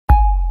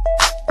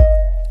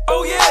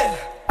Oh yeah.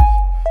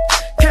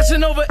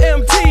 Kashanova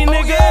MT,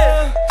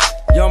 nigga.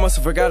 Y'all must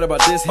have forgot about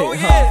this hit,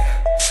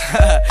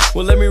 huh?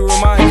 Well, let me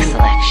remind you.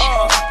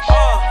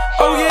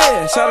 Oh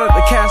yeah, shout out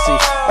to Cassie.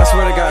 I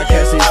swear to God,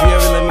 Cassie, if you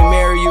ever let me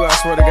marry you, I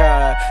swear to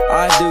God,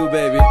 I do,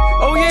 baby.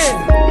 Oh yeah.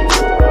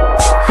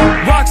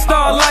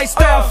 Rockstar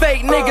lifestyle,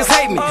 fake niggas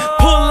hate me.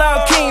 Pull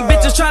out king,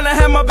 bitches tryna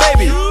have my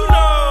baby.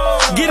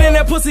 Get in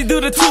that pussy,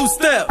 do the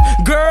two-step.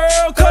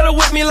 Girl, cuddle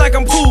with me like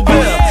I'm Pooh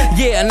Bell.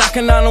 Yeah,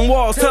 knocking on them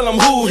walls, tell them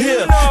who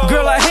here.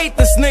 Girl, I hate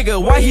this nigga,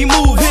 why he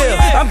move here?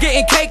 I'm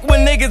getting cake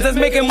with niggas that's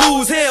making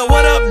moves here.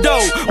 What up,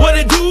 though? What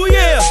it do,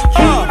 yeah?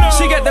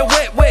 She got that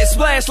wet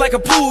splash like a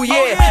pool,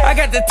 yeah. I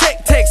got the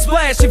tech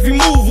splash if you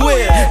move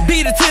with.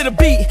 Beat it to the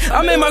beat,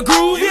 I'm in my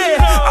groove, yeah.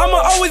 I'ma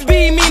always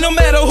be me no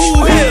matter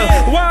who here.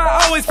 Why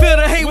I always feel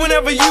the hate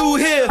whenever you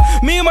here.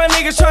 Me and my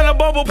niggas tryna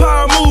bubble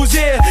power moves,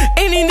 yeah.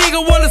 Any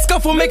nigga wanna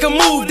scuffle, make a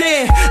move,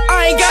 then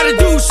I ain't gotta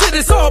do shit,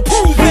 it's all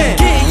proven.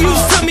 Get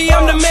used to me,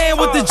 I'm the man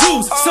with the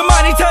juice.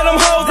 Somebody tell them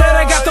hoes that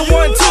I got the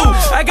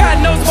 1-2. I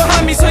got notes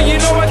behind me, so you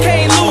know I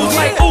can't lose.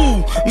 Like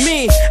ooh,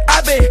 me,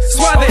 I been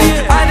suave,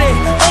 I did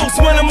oats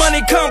when the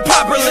money come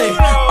properly.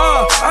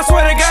 I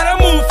swear to God I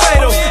move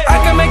fatal. I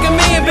can make a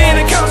million being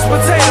a couch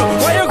potato.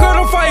 Why your girl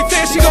don't fight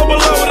fair, she go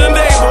below the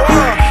navel.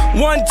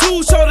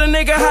 1-2, show the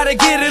nigga how to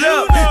get it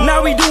up.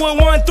 Now we doing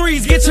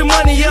 1-3s, get your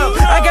money up.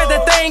 I got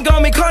that thing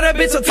on me, call that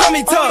bitch a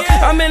tummy tuck.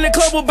 I'm in the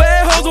club with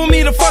bad hoes with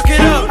me to fuck it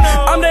up.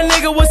 I'm that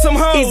nigga with some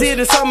hoes, easy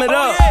to sum it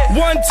up.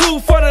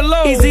 1-2 for the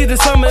low, easy to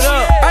sum it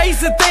up. I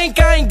used to think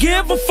I ain't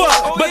give a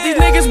fuck, but these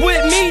niggas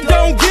with me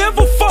don't give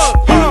a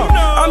fuck.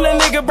 I'm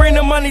that nigga, bring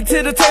the money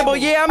to the table.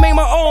 Yeah, I make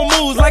my own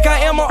moves like I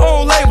am my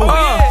own label.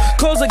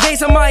 Close the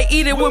gates, I might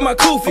eat it with my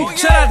kufi.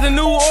 Shout out to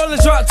New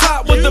Orleans, drop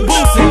top with the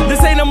boosty.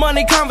 This ain't a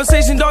money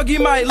conversation, dog, you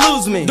might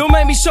lose me. Don't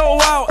make me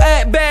show out,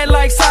 act bad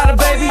like Sada,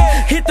 baby.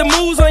 Hit the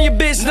moves on your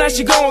bitch, now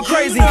she going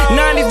crazy.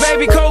 90s,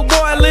 baby, coke boy,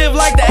 I live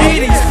like the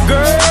 80s.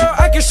 Girl,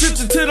 I can shoot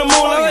you to the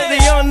moon. I let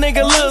the young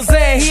nigga Lil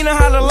Zan, he know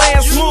how to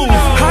land smooth.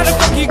 How the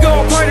fuck you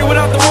gon' party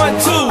without the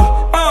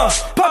 1-2?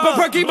 Pop a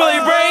perky, blow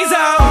your brains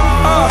out.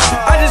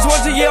 I just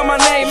want to yell my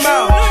name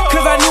out,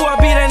 cause I knew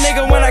I'd be that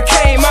nigga when I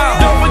came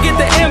out. Don't forget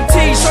the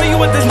MT, show you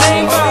what this